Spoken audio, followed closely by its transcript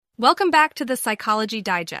Welcome back to the Psychology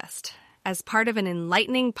Digest. As part of an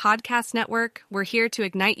enlightening podcast network, we're here to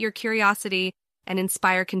ignite your curiosity and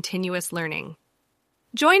inspire continuous learning.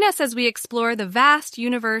 Join us as we explore the vast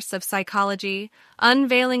universe of psychology,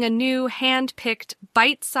 unveiling a new, hand-picked,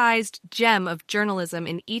 bite-sized gem of journalism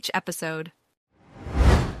in each episode.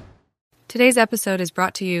 Today's episode is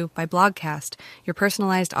brought to you by Blogcast, your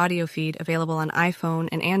personalized audio feed available on iPhone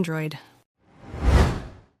and Android.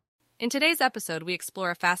 In today's episode, we explore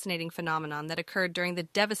a fascinating phenomenon that occurred during the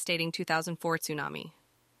devastating 2004 tsunami.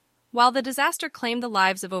 While the disaster claimed the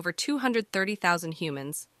lives of over 230,000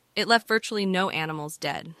 humans, it left virtually no animals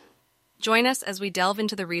dead. Join us as we delve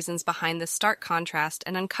into the reasons behind this stark contrast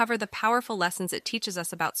and uncover the powerful lessons it teaches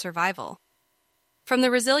us about survival. From the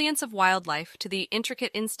resilience of wildlife to the intricate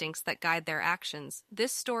instincts that guide their actions,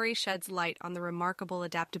 this story sheds light on the remarkable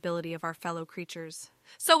adaptability of our fellow creatures.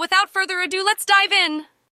 So without further ado, let's dive in!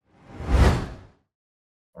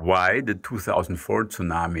 Why the 2004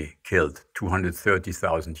 tsunami killed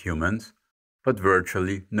 230,000 humans, but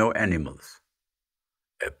virtually no animals.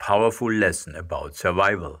 A powerful lesson about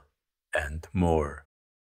survival and more.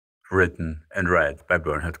 Written and read by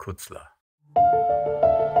Bernhard Kutzler.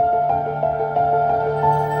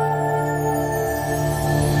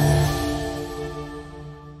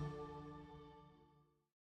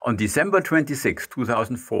 On December 26,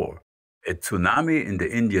 2004, a tsunami in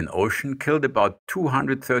the Indian Ocean killed about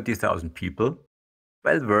 230,000 people,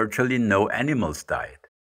 while virtually no animals died.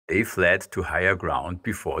 They fled to higher ground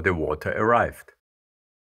before the water arrived.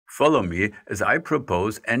 Follow me as I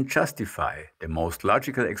propose and justify the most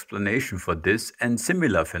logical explanation for this and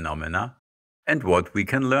similar phenomena, and what we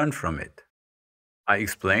can learn from it. I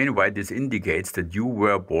explain why this indicates that you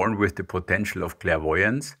were born with the potential of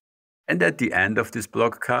clairvoyance, and at the end of this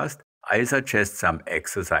blogcast, I suggest some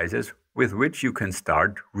exercises with which you can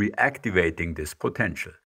start reactivating this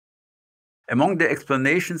potential. Among the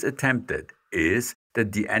explanations attempted is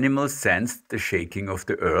that the animals sensed the shaking of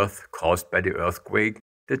the earth caused by the earthquake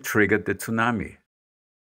that triggered the tsunami.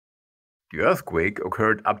 The earthquake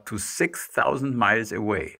occurred up to 6,000 miles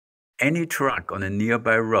away. Any truck on a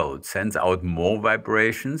nearby road sends out more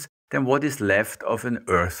vibrations than what is left of an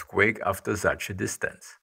earthquake after such a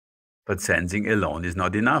distance. But sensing alone is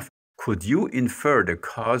not enough. Could you infer the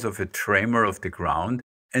cause of a tremor of the ground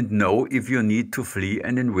and know if you need to flee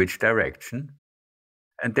and in which direction?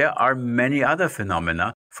 And there are many other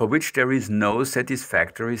phenomena for which there is no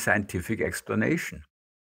satisfactory scientific explanation.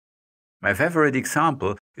 My favorite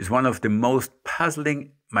example is one of the most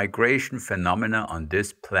puzzling migration phenomena on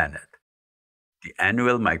this planet: the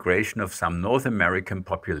annual migration of some North American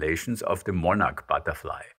populations of the monarch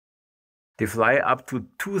butterfly. They fly up to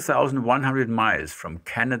 2,100 miles from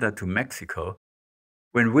Canada to Mexico.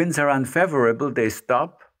 When winds are unfavorable, they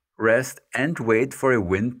stop, rest, and wait for a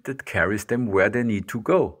wind that carries them where they need to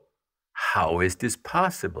go. How is this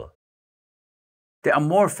possible? There are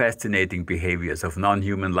more fascinating behaviors of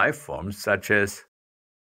non-human life forms, such as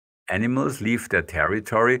animals leave their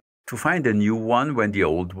territory to find a new one when the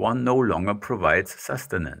old one no longer provides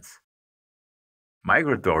sustenance.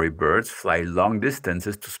 Migratory birds fly long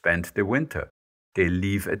distances to spend the winter. They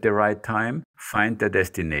leave at the right time, find their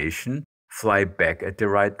destination, fly back at the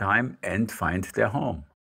right time, and find their home.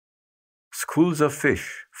 Schools of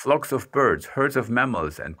fish, flocks of birds, herds of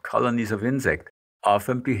mammals, and colonies of insects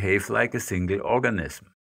often behave like a single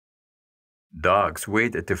organism. Dogs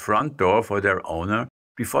wait at the front door for their owner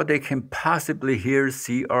before they can possibly hear,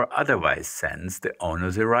 see, or otherwise sense the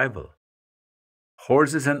owner's arrival.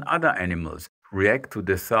 Horses and other animals react to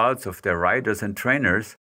the thoughts of their riders and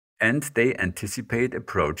trainers, and they anticipate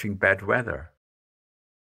approaching bad weather.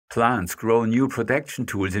 Plants grow new protection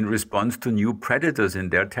tools in response to new predators in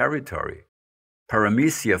their territory.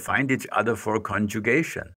 Paramecia find each other for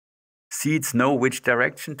conjugation. Seeds know which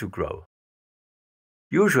direction to grow.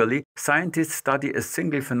 Usually, scientists study a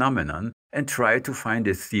single phenomenon and try to find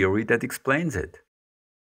a theory that explains it.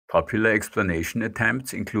 Popular explanation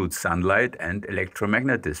attempts include sunlight and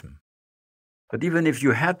electromagnetism. But even if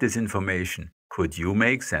you had this information, could you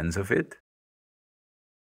make sense of it?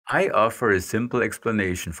 I offer a simple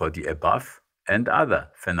explanation for the above and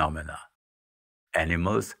other phenomena.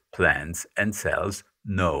 Animals, plants, and cells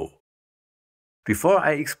know. Before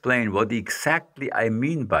I explain what exactly I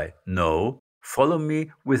mean by know, follow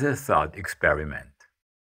me with a thought experiment.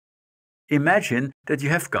 Imagine that you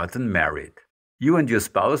have gotten married. You and your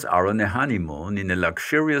spouse are on a honeymoon in a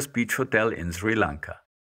luxurious beach hotel in Sri Lanka.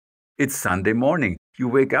 It's Sunday morning. You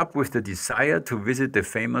wake up with the desire to visit the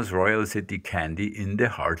famous royal city Kandy in the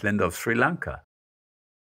heartland of Sri Lanka.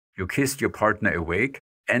 You kissed your partner awake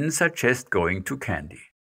and suggest going to Kandy.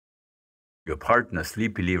 Your partner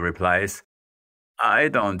sleepily replies, I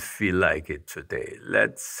don't feel like it today.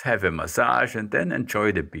 Let's have a massage and then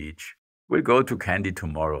enjoy the beach. We'll go to Candy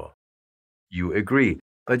tomorrow. You agree,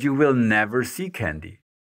 but you will never see Candy.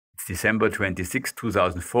 It's December 26,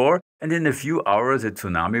 2004, and in a few hours a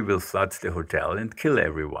tsunami will flood the hotel and kill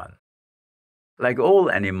everyone. Like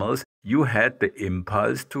all animals, you had the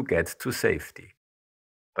impulse to get to safety.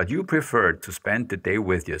 But you preferred to spend the day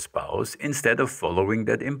with your spouse instead of following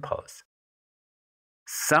that impulse.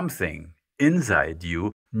 Something inside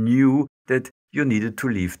you knew that you needed to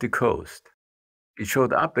leave the coast. It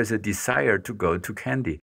showed up as a desire to go to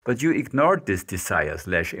Candy, but you ignored this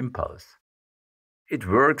desire/impulse. It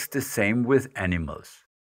works the same with animals.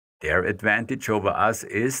 Their advantage over us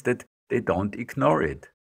is that they don't ignore it.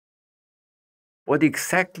 What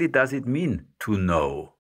exactly does it mean to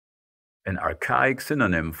know? An archaic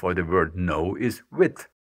synonym for the word know is wit,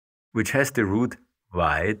 which has the root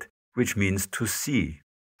weit, which means to see.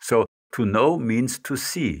 So, to know means to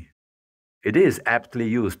see. It is aptly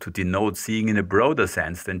used to denote seeing in a broader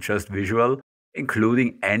sense than just visual,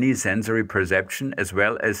 including any sensory perception as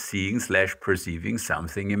well as seeing/perceiving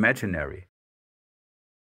something imaginary.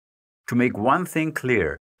 To make one thing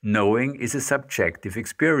clear, knowing is a subjective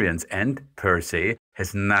experience and, per se,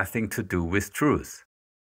 has nothing to do with truth.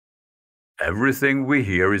 Everything we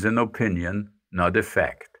hear is an opinion, not a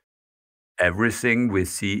fact. Everything we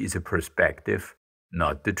see is a perspective,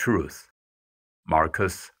 not the truth.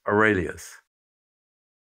 Marcus Aurelius.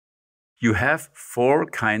 You have 4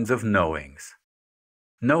 kinds of knowings.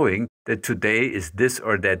 Knowing that today is this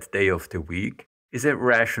or that day of the week is a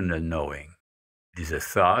rational knowing. It is a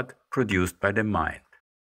thought produced by the mind.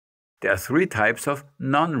 There are 3 types of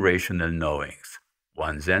non-rational knowings,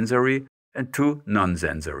 1 sensory and 2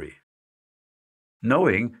 non-sensory.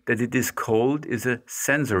 Knowing that it is cold is a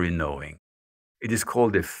sensory knowing. It is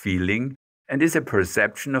called a feeling and is a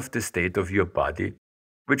perception of the state of your body,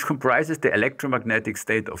 which comprises the electromagnetic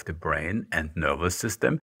state of the brain and nervous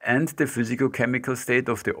system and the physicochemical state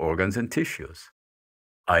of the organs and tissues.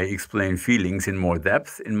 I explain feelings in more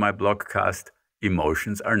depth in my blogcast,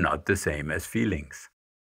 Emotions Are Not the Same as Feelings.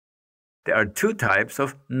 There are 2 types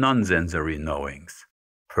of non-sensory knowings,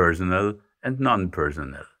 personal and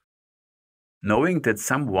non-personal. Knowing that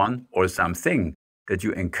someone or something that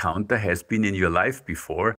you encounter has been in your life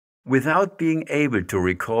before, without being able to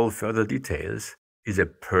recall further details, is a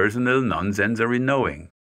personal non-sensory knowing.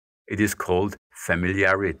 It is called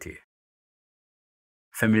familiarity.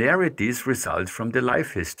 Familiarities result from the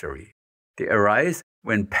life history. They arise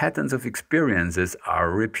when patterns of experiences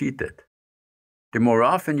are repeated. The more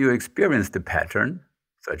often you experience the pattern,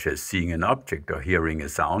 such as seeing an object or hearing a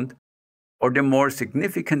sound, or the more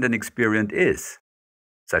significant an experience is,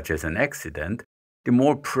 such as an accident, the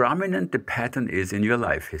more prominent the pattern is in your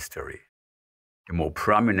life history. The more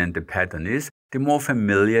prominent the pattern is, the more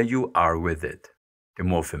familiar you are with it. The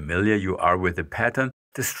more familiar you are with the pattern,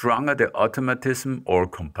 the stronger the automatism or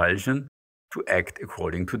compulsion to act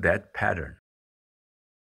according to that pattern.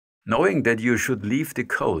 Knowing that you should leave the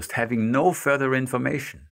coast having no further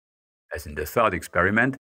information, as in the thought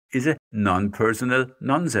experiment, is a non-personal,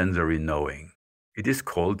 non-sensory knowing. It is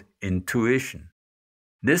called intuition.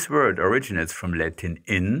 This word originates from Latin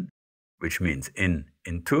in, which means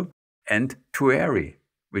into, and tuere,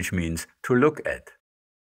 which means to look at.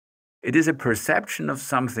 It is a perception of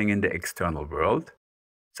something in the external world,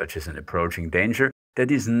 such as an approaching danger,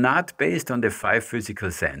 that is not based on the 5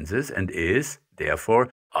 physical senses and is, therefore,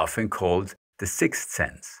 often called the 6th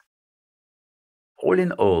sense. All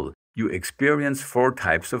in all, you experience 4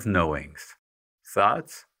 types of knowings: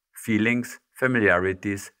 thoughts, feelings,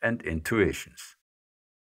 familiarities, and intuitions.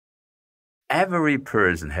 Every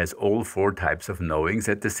person has all 4 types of knowings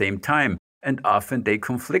at the same time, and often they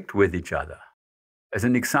conflict with each other. As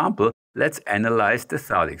an example, let's analyze the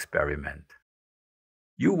thought experiment.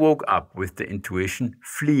 You woke up with the intuition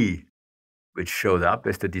flee, which showed up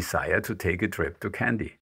as the desire to take a trip to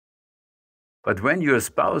Candy. But when your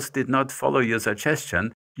spouse did not follow your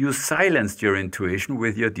suggestion, you silenced your intuition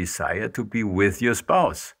with your desire to be with your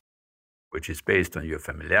spouse, which is based on your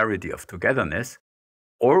familiarity of togetherness,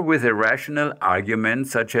 or with a rational argument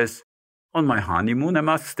such as, on my honeymoon I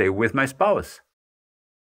must stay with my spouse.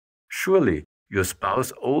 Surely, your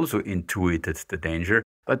spouse also intuited the danger,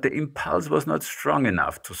 but the impulse was not strong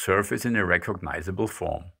enough to surface in a recognizable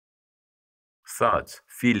form. Thoughts,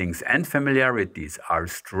 feelings, and familiarities are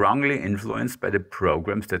strongly influenced by the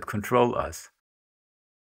programs that control us.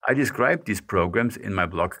 I describe these programs in my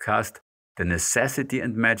blogcast, The Necessity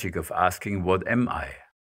and Magic of Asking What Am I?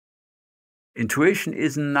 Intuition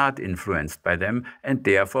is not influenced by them and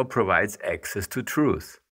therefore provides access to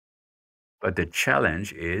truth. but the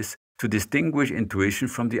challenge is to distinguish intuition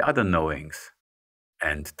from the other knowings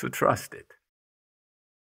and to trust it.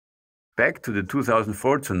 Back to the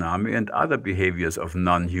 2004 tsunami and other behaviors of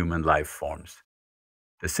non-human life forms.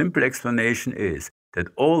 The simple explanation is that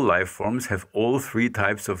all life forms have all three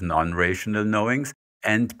types of non-rational knowings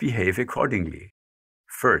and behave accordingly.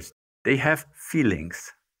 First, they have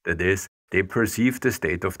feelings, that is, they perceive the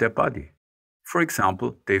state of their body. For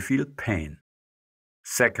example, they feel pain.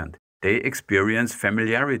 Second, they experience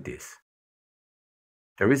familiarities.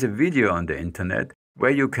 There is a video on the internet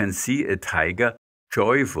where you can see a tiger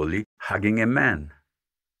joyfully hugging a man.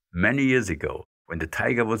 Many years ago, when the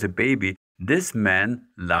tiger was a baby, this man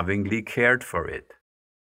lovingly cared for it.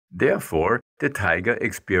 Therefore, the tiger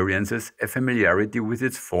experiences a familiarity with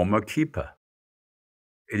its former keeper.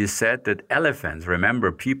 It is said that elephants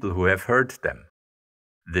remember people who have hurt them.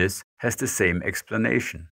 This has the same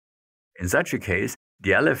explanation. In such a case,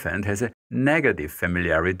 the elephant has a negative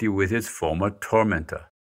familiarity with its former tormentor.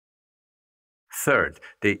 Third,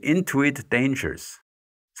 they intuit dangers,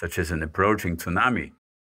 such as an approaching tsunami,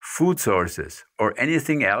 food sources, or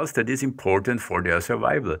anything else that is important for their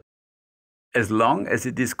survival, as long as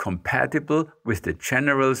it is compatible with the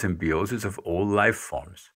general symbiosis of all life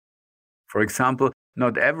forms. For example,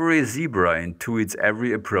 not every zebra intuits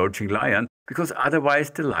every approaching lion, because otherwise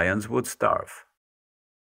the lions would starve.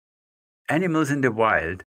 Animals in the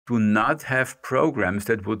wild do not have programs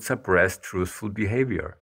that would suppress truthful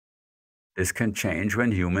behavior. This can change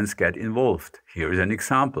when humans get involved. Here is an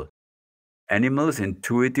example. Animals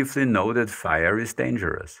intuitively know that fire is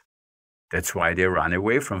dangerous. That's why they run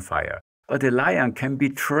away from fire. But a lion can be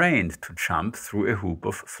trained to jump through a hoop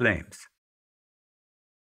of flames.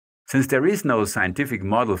 Since there is no scientific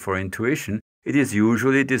model for intuition, it is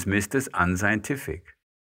usually dismissed as unscientific.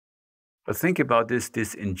 But think about this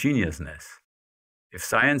disingenuousness. If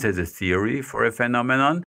science has a theory for a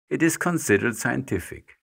phenomenon, it is considered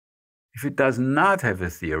scientific. If it does not have a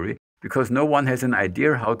theory, because no one has an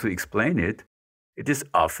idea how to explain it, it is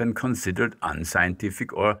often considered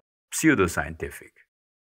unscientific or pseudoscientific.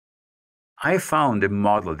 I found a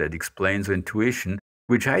model that explains intuition,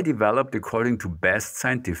 which I developed according to best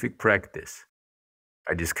scientific practice.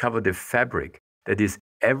 I discovered a fabric that is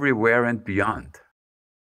everywhere and beyond.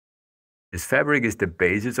 This fabric is the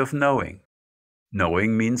basis of knowing.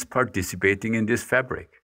 Knowing means participating in this fabric.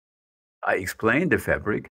 I explained the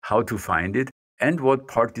fabric, how to find it, and what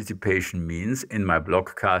participation means in my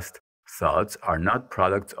blogcast Thoughts Are Not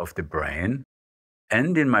Products of the Brain,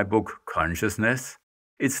 and in my book Consciousness,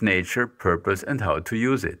 Its Nature, Purpose, and How to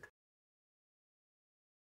Use It.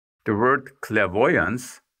 The word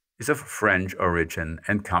clairvoyance is of French origin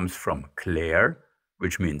and comes from clair,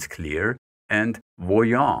 which means clear, and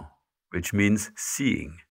voyant, which means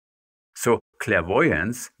seeing. So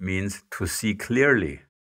clairvoyance means to see clearly.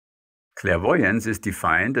 Clairvoyance is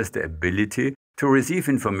defined as the ability to receive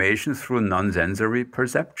information through non-sensory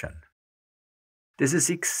perception. This is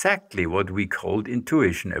exactly what we called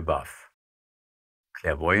intuition above.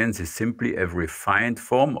 Clairvoyance is simply a refined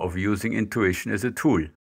form of using intuition as a tool.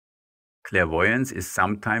 Clairvoyance is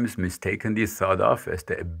sometimes mistakenly thought of as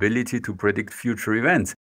the ability to predict future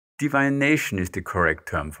events. Divination is the correct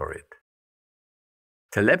term for it.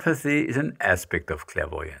 Telepathy is an aspect of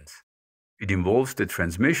clairvoyance. It involves the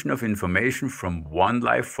transmission of information from one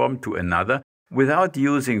life form to another without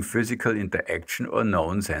using physical interaction or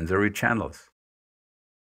known sensory channels.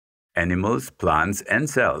 Animals, plants, and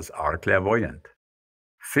cells are clairvoyant.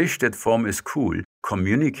 Fish that form a school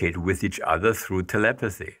communicate with each other through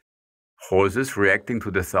telepathy. Horses reacting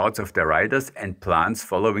to the thoughts of their riders and plants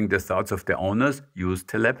following the thoughts of their owners use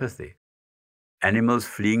telepathy. Animals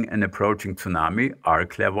fleeing an approaching tsunami are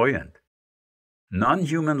clairvoyant.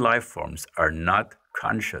 Non-human life forms are not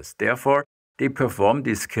conscious, therefore they perform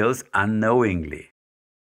these skills unknowingly.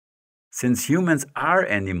 Since humans are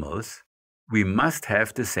animals, we must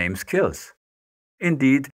have the same skills.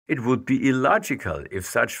 Indeed, it would be illogical if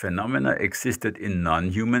such phenomena existed in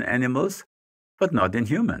non-human animals, but not in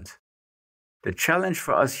humans. The challenge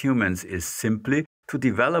for us humans is simply to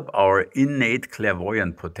develop our innate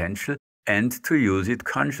clairvoyant potential and to use it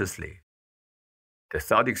consciously. The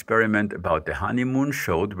thought experiment about the honeymoon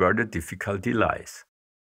showed where the difficulty lies.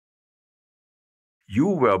 You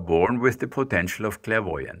were born with the potential of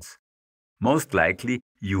clairvoyance. Most likely,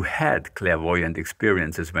 you had clairvoyant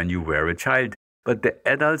experiences when you were a child, but the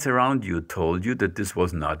adults around you told you that this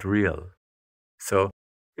was not real. So,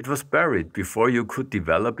 it was buried before you could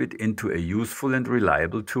develop it into a useful and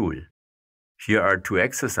reliable tool. Here are 2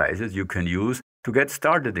 exercises you can use to get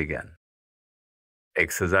started again.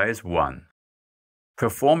 Exercise 1.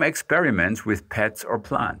 Perform experiments with pets or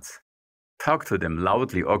plants. Talk to them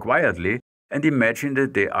loudly or quietly and imagine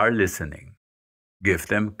that they are listening. Give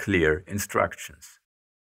them clear instructions.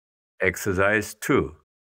 Exercise 2.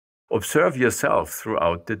 Observe yourself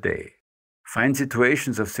throughout the day. Find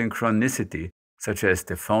situations of synchronicity, such as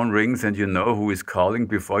the phone rings and you know who is calling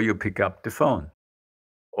before you pick up the phone.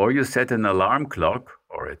 Or you set an alarm clock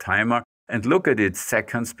or a timer and look at it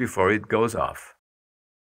seconds before it goes off.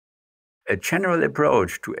 A general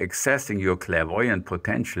approach to accessing your clairvoyant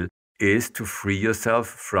potential is to free yourself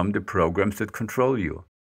from the programs that control you.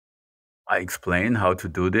 I explain how to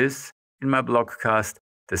do this in my blogcast,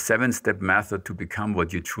 The 7-Step Method to Become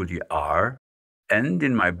What You Truly Are, and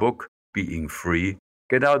in my book, Being Free,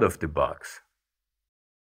 Get Out of the Box.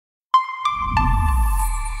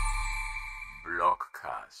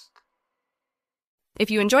 Blogcast. If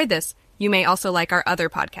you enjoyed this, you may also like our other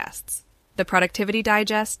podcasts: the Productivity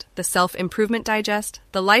Digest, the Self-Improvement Digest,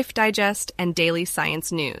 the Life Digest, and Daily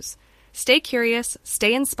Science News. Stay curious,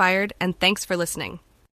 stay inspired, and thanks for listening.